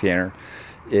interesting, Tanner,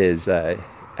 is out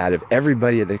of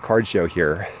everybody at the card show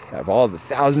here, of all the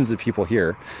thousands of people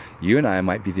here, you and I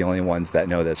might be the only ones that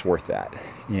know that's worth that.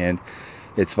 And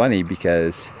it's funny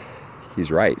because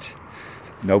he's right.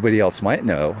 Nobody else might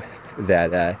know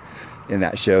that in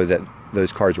that show that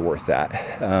those cards are worth that.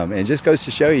 And it just goes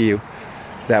to show you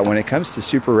that when it comes to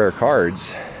super rare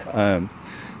cards,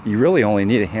 you really only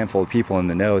need a handful of people in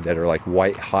the know that are like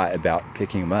white hot about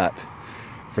picking them up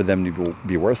for them to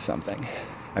be worth something.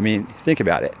 I mean, think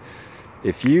about it.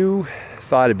 If you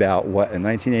thought about what a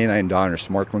 1989 Donruss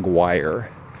Mark McGwire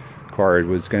card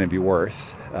was going to be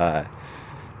worth,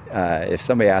 if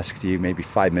somebody asked you maybe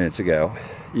 5 minutes ago,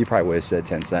 you probably would have said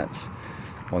 10 cents.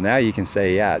 Well, now you can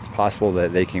say, yeah, it's possible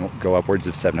that they can go upwards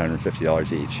of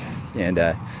 $750 each. And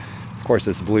of course,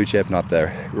 this blue chip, not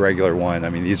the regular one.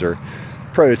 I mean, these are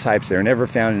prototypes. They're never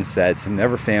found in sets and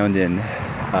never found in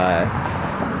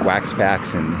wax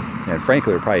packs, and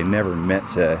frankly, they're probably never meant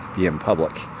to be in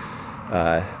public.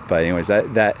 But anyways,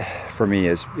 that for me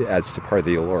adds to part of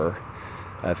the allure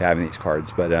of having these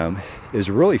cards. But it was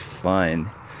really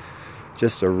fun,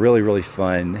 just a really, really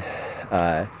fun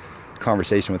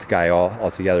conversation with the guy all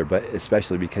together, but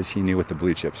especially because he knew what the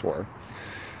blue chips were.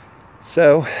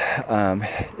 So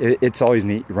it's always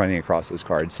neat running across those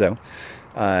cards. So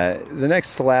the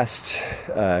next to last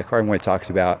card I'm going to talk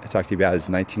to you about is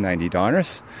 1990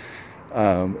 Donruss.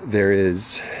 There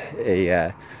is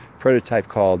a prototype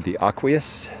called the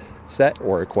Aqueous set,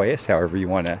 or Aqueous, however you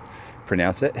want to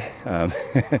pronounce it.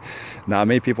 Not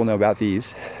many people know about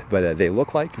these, but they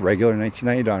look like regular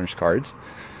 1990 Donruss cards.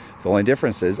 The only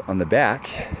difference is on the back,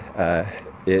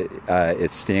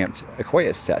 it's stamped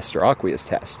Aqueous test or Aqueous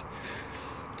test.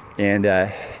 And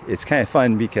it's kind of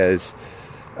fun because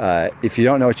if you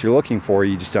don't know what you're looking for,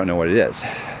 you just don't know what it is.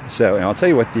 So, and I'll tell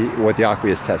you what the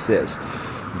Aqueous test is.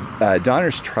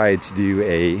 Donruss tried to do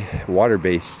a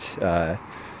water-based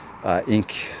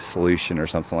ink solution or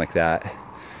something like that.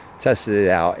 Tested it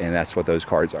out, and that's what those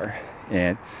cards are.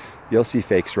 And you'll see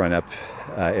fakes run up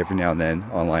every now and then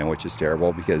online, which is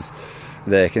terrible because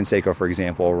the Canseco, for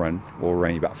example, will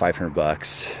run you about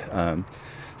 $500.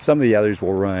 Some of the others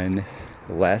will run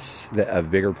less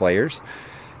of bigger players,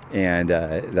 and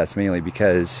that's mainly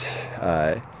because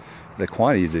the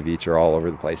quantities of each are all over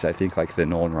the place. I think like the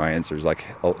Nolan Ryans, there's like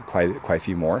quite a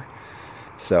few more.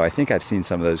 So I think I've seen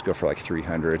some of those go for like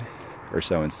 300 or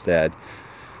so instead.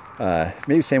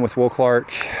 Maybe same with Will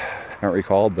Clark, I don't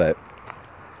recall, but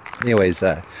anyways,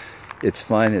 it's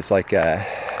fun. It's like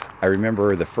I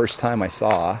remember the first time I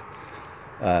saw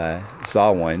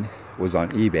one was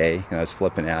on eBay, and I was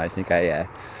flipping out. I think I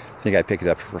picked it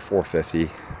up for $450,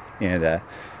 and I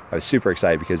was super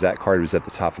excited because that card was at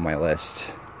the top of my list,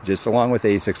 just along with the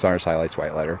 86 Donruss Highlights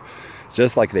White Letter,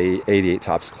 just like the 88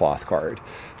 Topps Cloth card,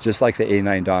 just like the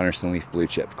 89 Donruss and Leaf Blue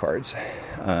Chip cards.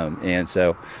 And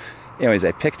so anyways,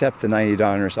 I picked up the 90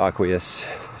 Donruss Aqueous.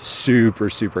 Super,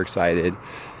 super excited.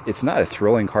 It's not a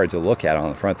thrilling card to look at on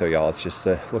the front though, y'all. It's just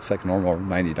looks like a normal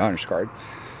 90 Donruss card.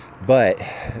 But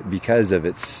because of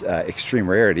its extreme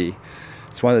rarity,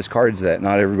 it's one of those cards that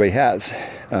not everybody has.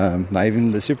 Not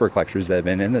even the super collectors that have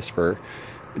been in this for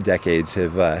decades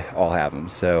have all have them.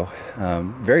 So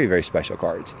very, very special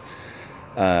cards.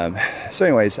 So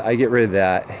anyways, I get rid of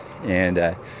that, and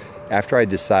after I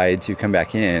decide to come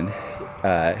back in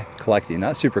collecting,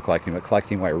 not super collecting, but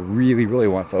collecting what I really, really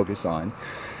want to focus on,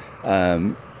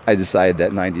 I decided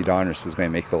that 90 Donruss was going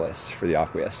to make the list for the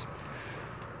Aqueous.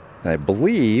 And I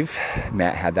believe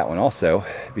Matt had that one also,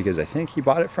 because I think he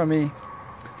bought it from me.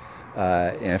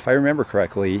 And if I remember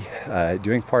correctly,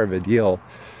 doing part of a deal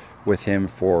with him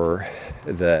for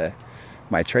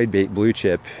my trade bait blue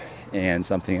chip and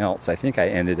something else, I think I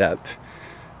ended up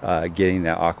getting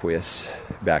that Aqueous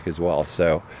back as well.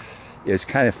 So it was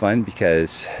kind of fun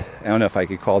because I don't know if I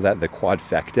could call that the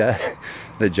quadfecta,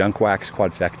 the junk wax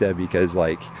quadfecta, because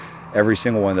like every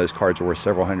single one of those cards are worth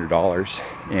several $100s,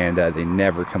 and they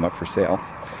never come up for sale.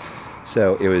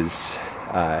 So it was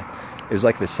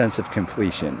like the sense of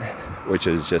completion, which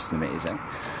is just amazing.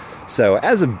 So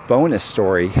as a bonus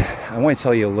story, I want to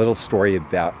tell you a little story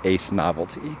about Ace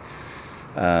Novelty,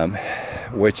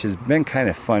 which has been kind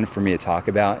of fun for me to talk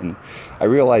about. And I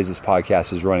realize this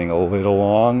podcast is running a little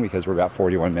long because we're about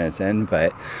 41 minutes in,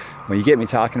 but when you get me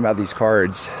talking about these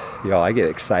cards, I get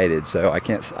excited, so I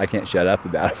can't shut up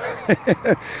about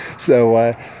them.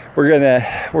 So we're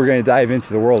gonna dive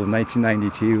into the world of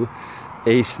 1992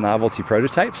 Ace Novelty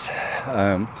prototypes.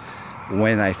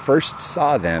 When I first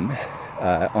saw them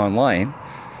online,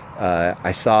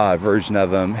 I saw a version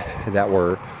of them that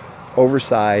were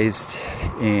oversized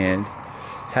and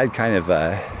had kind of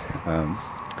a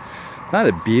not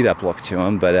a beat up look to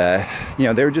them, but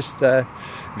they were just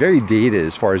very dated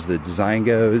as far as the design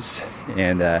goes,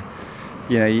 and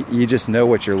you just know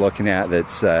what you're looking at.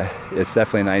 It's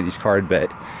definitely a 90s card,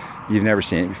 but you've never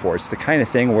seen it before. It's the kind of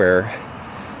thing where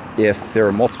if there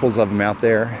were multiples of them out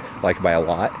there, like by a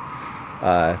lot,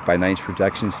 by 90s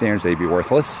production standards, they'd be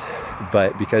worthless.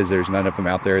 But because there's none of them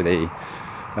out there, they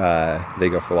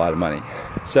go for a lot of money.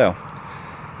 So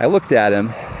I looked at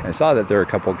them and I saw that there were a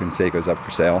couple of Canseco's up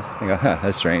for sale. I go,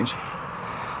 that's strange.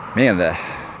 Man, the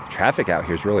traffic out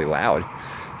here is really loud.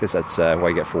 I guess that's what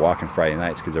I get for walking Friday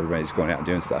nights, because everybody's going out and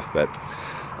doing stuff. But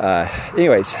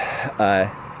anyways,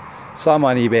 saw them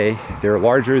on eBay. They were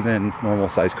larger than normal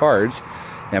size cards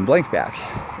and blank back.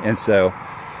 And so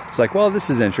it's like, well, this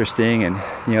is interesting. And,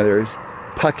 there's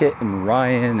Puckett and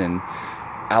Ryan and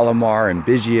Alomar and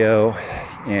Biggio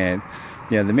and,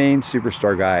 the main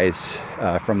superstar guys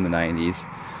from the 90s.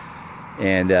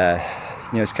 And,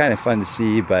 it's kind of fun to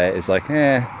see, but it's like,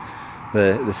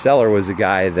 the seller was a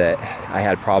guy that I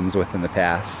had problems with in the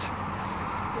past.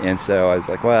 And so I was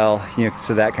like, well,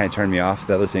 so that kind of turned me off.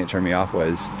 The other thing that turned me off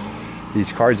was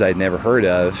these cards I'd never heard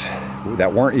of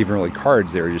that weren't even really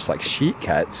cards. They were just like sheet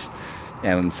cuts,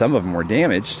 and some of them were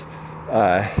damaged.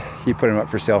 He put them up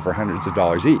for sale for hundreds of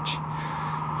dollars each.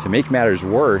 To make matters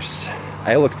worse,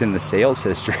 I looked in the sales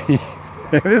history.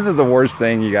 This is the worst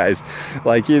thing, you guys.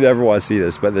 Like, you never want to see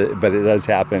this, but it does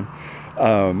happen.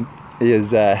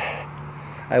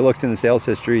 I looked in the sales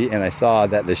history and I saw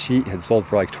that the sheet had sold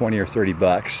for like 20 or 30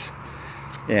 bucks,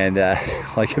 and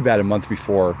like about a month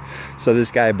before. So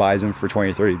this guy buys them for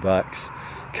 20 or 30 bucks,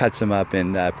 cuts them up,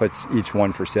 and puts each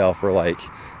one for sale for like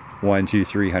 $100,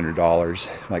 $200, $300.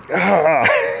 I'm like, ah!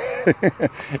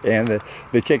 And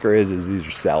the kicker is these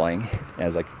are selling. And I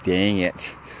was like, dang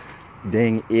it.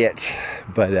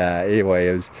 But anyway,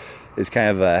 it was kind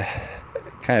of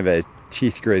a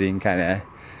teeth gritting kind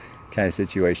of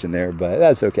situation there, but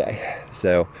that's okay.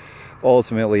 So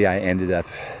ultimately I ended up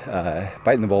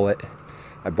biting the bullet.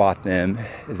 I bought them.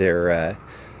 There's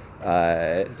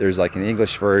like an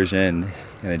English version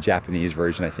and a Japanese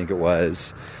version, I think it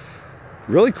was.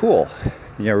 Really cool,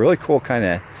 really cool kind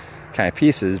of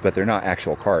pieces, but they're not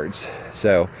actual cards.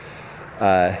 So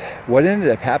what ended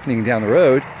up happening down the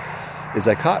road is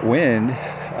I caught wind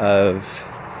of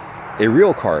a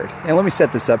real card. And let me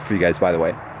set this up for you guys, by the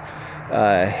way.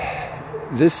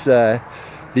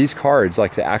 These cards,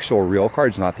 like the actual real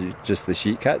cards, not just the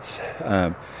sheet cuts,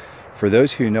 for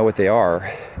those who know what they are,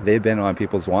 they've been on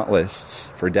people's want lists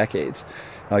for decades.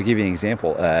 I'll give you an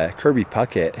example. Kirby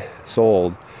Puckett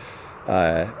sold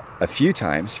a few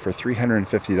times for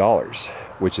 $350,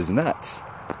 which is nuts.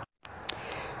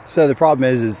 So the problem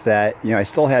is that, I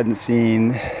still hadn't seen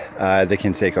the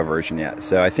Canseco version yet.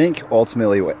 So I think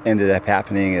ultimately what ended up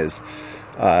happening is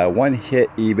one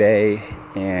hit eBay,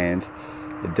 and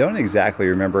I don't exactly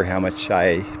remember how much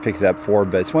I picked it up for,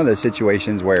 but it's one of those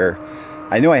situations where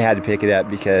I knew I had to pick it up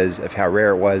because of how rare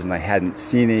it was, and I hadn't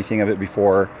seen anything of it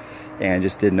before and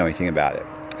just didn't know anything about it.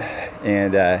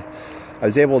 And I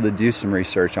was able to do some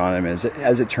research on them.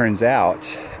 As it turns out,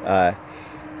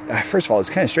 first of all, it's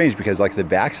kind of strange because like the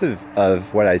backs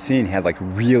of what I'd seen had like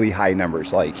really high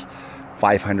numbers, like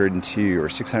 502 or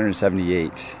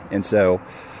 678. And so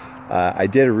I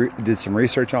did some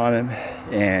research on them,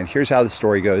 and here's how the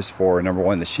story goes for number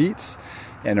one, the sheets,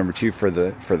 and number two, for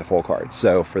the full card.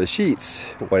 So for the sheets,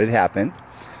 what had happened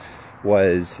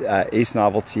was Ace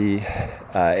Novelty,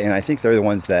 and I think they're the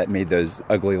ones that made those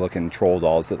ugly looking troll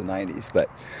dolls of the 90s, but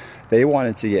they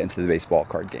wanted to get into the baseball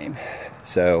card game.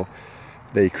 So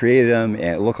they created them,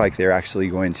 and it looked like they're actually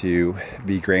going to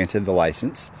be granted the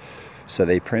license. So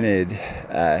they printed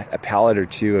a pallet or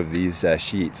two of these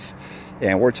sheets.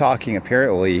 And we're talking,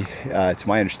 apparently, to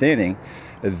my understanding,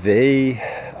 they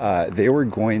were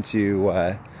going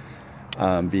to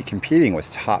be competing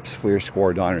with Topps, Fleer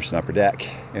Score, Donruss, and Upper Deck,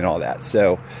 and all that.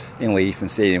 So in Leaf and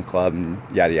Stadium Club and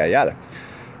yada yada yada.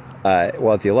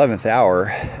 Well, at the 11th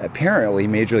hour, apparently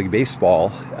Major League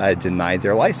Baseball denied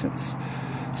their license.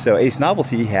 So Ace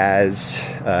Novelty has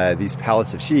these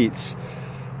pallets of sheets,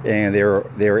 and they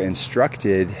were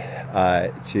instructed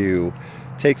to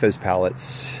take those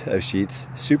pallets of sheets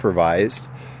supervised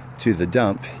to the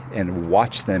dump and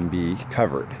watch them be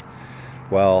covered.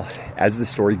 Well, as the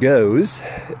story goes,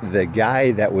 the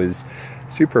guy that was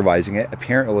supervising it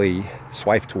apparently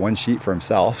swiped one sheet for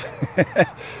himself,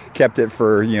 kept it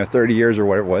for 30 years or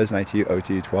what it was,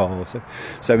 1902, 12,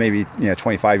 so maybe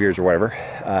 25 years or whatever,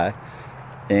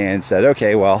 and said,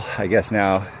 okay, well, I guess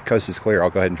now coast is clear, I'll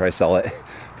go ahead and try to sell it.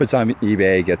 Puts on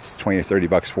eBay, gets 20 or 30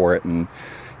 bucks for it, and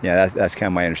that's kind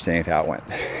of my understanding of how it went.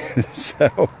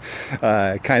 So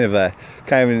kind of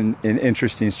an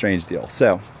interesting, strange deal.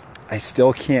 So I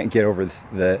still can't get over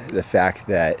the fact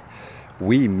that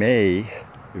we may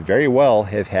very well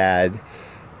have had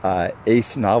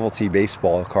Ace Novelty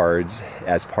baseball cards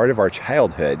as part of our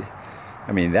childhood.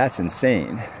 I mean, that's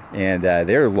insane. And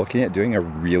they're looking at doing a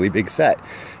really big set.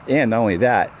 And not only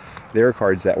that, there are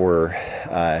cards that were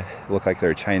look like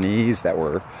they're Chinese, that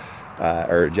were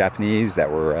or Japanese,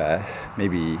 that were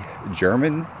maybe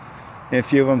German in a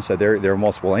few of them. So there are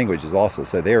multiple languages also.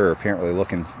 So they were apparently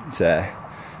looking to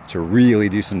really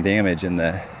do some damage in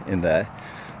the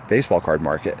baseball card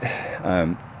market.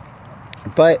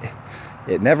 But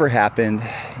it never happened,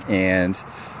 and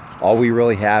all we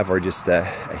really have are just a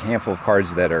handful of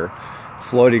cards that are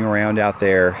floating around out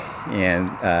there, and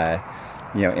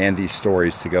and these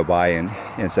stories to go by.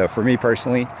 And so for me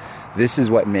personally, this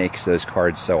is what makes those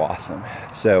cards so awesome.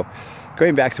 So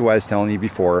going back to what I was telling you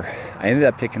before, I ended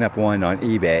up picking up one on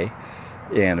eBay.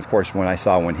 And of course, when I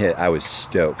saw one hit, I was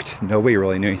stoked. Nobody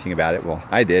really knew anything about it. Well,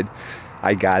 I did.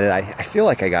 I got it. I feel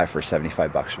like I got it for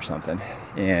 75 bucks or something.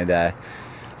 And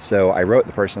so I wrote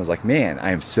the person, I was like, man,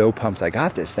 I am so pumped I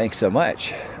got this. Thanks so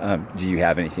much. Do you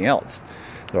have anything else?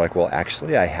 They're like, well,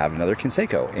 actually, I have another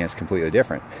Conseco, and it's completely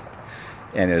different.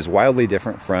 And it was wildly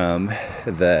different from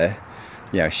the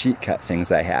sheet cut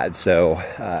things I had. So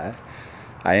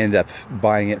I ended up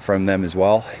buying it from them as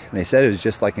well. And they said it was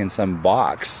just like in some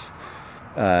box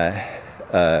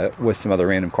with some other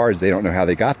random cards. They don't know how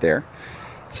they got there.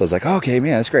 So I was like, okay,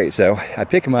 man, that's great. So I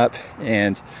pick them up,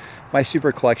 and my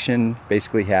super collection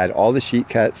basically had all the sheet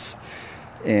cuts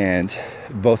and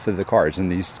both of the cards.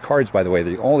 And these cards, by the way,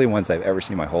 they're the only ones I've ever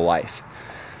seen my whole life.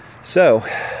 So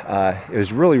it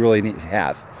was really, really neat to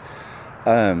have.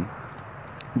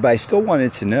 But I still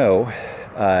wanted to know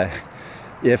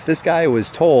if this guy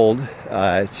was told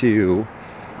to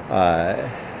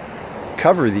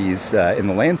cover these in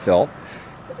the landfill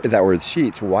that were the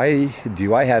sheets, why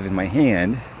do I have in my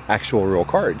hand actual real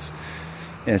cards?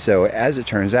 And so as it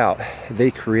turns out,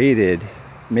 they created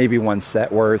maybe one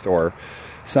set worth or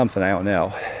something, I don't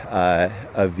know,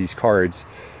 of these cards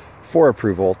for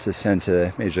approval to send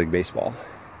to Major League Baseball.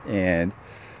 And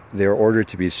they were ordered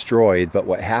to be destroyed, but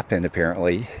what happened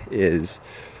apparently is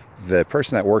the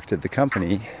person that worked at the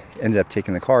company ended up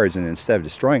taking the cards, and instead of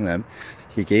destroying them,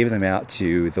 he gave them out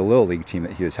to the Little League team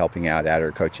that he was helping out at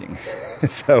or coaching.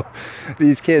 So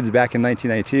these kids back in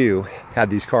 1992 had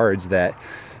these cards that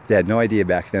they had no idea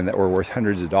back then that were worth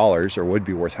hundreds of dollars, or would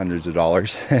be worth hundreds of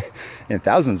dollars and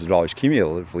thousands of dollars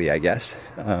cumulatively, I guess.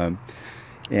 So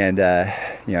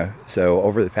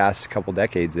over the past couple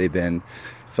decades, they've been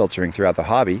filtering throughout the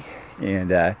hobby.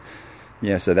 And,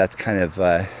 so that's kind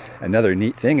of another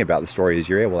neat thing about the story, is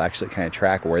you're able to actually kind of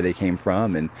track where they came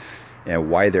from and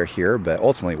why they're here. But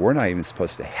ultimately, we're not even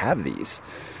supposed to have these.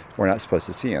 We're not supposed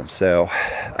to see them. So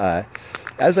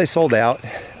as I sold out,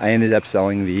 I ended up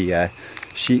selling the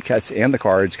sheet cuts and the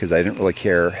cards because I didn't really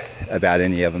care about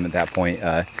any of them at that point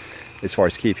as far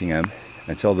as keeping them,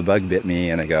 until the bug bit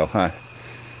me and I go,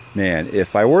 man,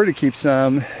 if I were to keep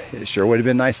some, it sure would have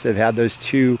been nice to have had those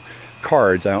 2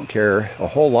 cards. I don't care a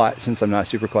whole lot, since I'm not a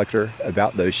super collector,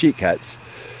 about those sheet cuts,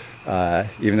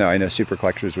 even though I know super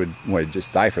collectors would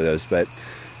just die for those. But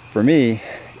for me,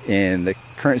 in the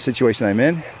current situation I'm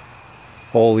in,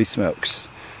 holy smokes,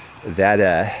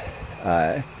 that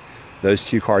those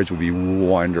 2 cards would be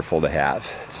wonderful to have.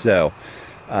 So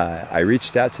I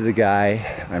reached out to the guy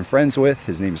I'm friends with.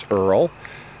 His name's Earl.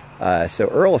 So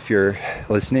Earl, if you're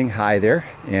listening, hi there.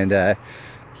 And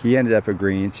he ended up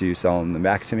agreeing to sell them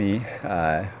back to me,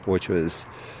 which was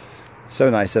so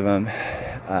nice of him.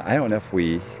 I don't know if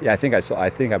I think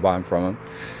I bought them from him.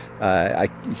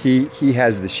 He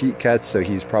has the sheet cuts, so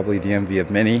he's probably the envy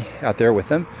of many out there with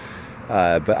them.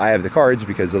 But I have the cards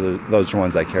because those are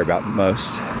ones I care about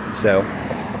most. So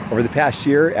over the past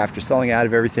year, after selling out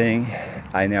of everything,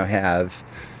 I now have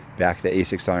back the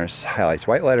A6 Donruss Highlights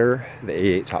White Letter, the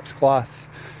A8 Topps Cloth,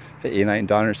 the A9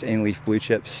 Donruss Ainleaf Blue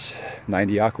Chips,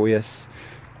 90 Aqueous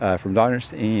from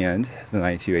Donruss, and the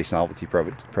 92 Ace Novelty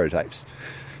prototypes.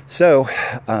 So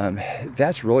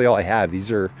that's really all I have.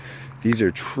 These are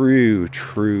true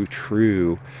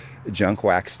junk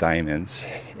wax diamonds,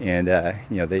 and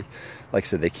they, like I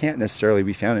said, they can't necessarily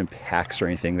be found in packs or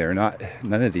anything. None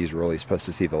of these are really supposed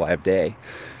to see the live day,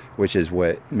 which is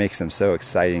what makes them so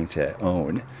exciting to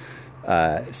own.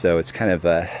 So it's kind of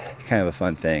a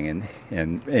fun thing,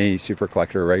 and any super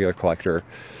collector or regular collector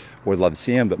would love to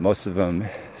see them, but most of them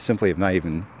simply have not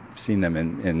even seen them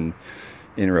in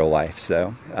real life.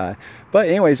 So, but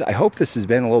anyways, I hope this has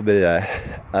been a little bit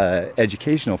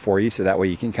educational for you, so that way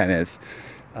you can kind of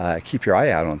keep your eye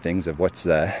out on things of what's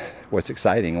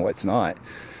exciting and what's not.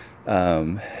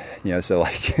 So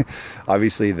like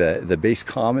obviously the base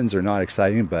commons are not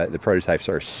exciting, but the prototypes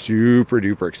are super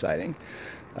duper exciting.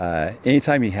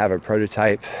 Anytime you have a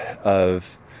prototype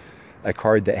of a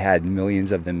card that had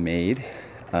millions of them made,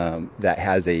 that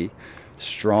has a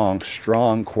strong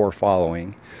core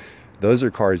following, those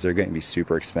are cards that are going to be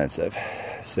super expensive.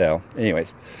 So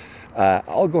anyways,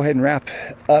 I'll go ahead and wrap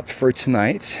up for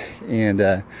tonight, and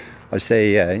I'll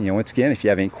say, once again, if you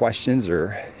have any questions or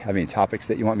have any topics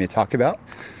that you want me to talk about,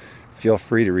 feel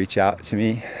free to reach out to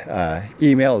me.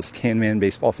 Email is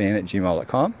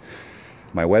tanmanbaseballfan@gmail.com.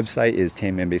 My website is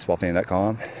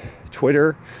tanmanbaseballfan.com.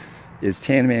 Twitter is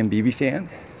tanmanbbfan,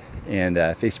 and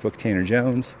Facebook Tanner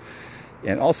Jones,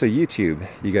 and also YouTube.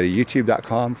 You go to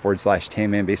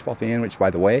youtube.com/tanmanbaseballfan, which, by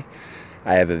the way,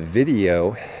 I have a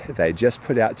video that I just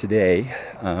put out today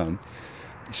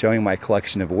showing my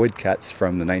collection of woodcuts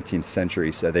from the 19th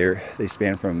century. So they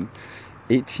span from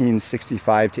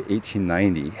 1865 to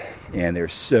 1890, and they're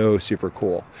so super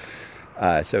cool.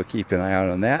 So keep an eye out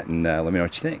on that, and let me know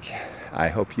what you think. I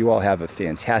hope you all have a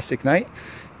fantastic night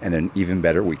and an even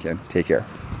better weekend. Take care.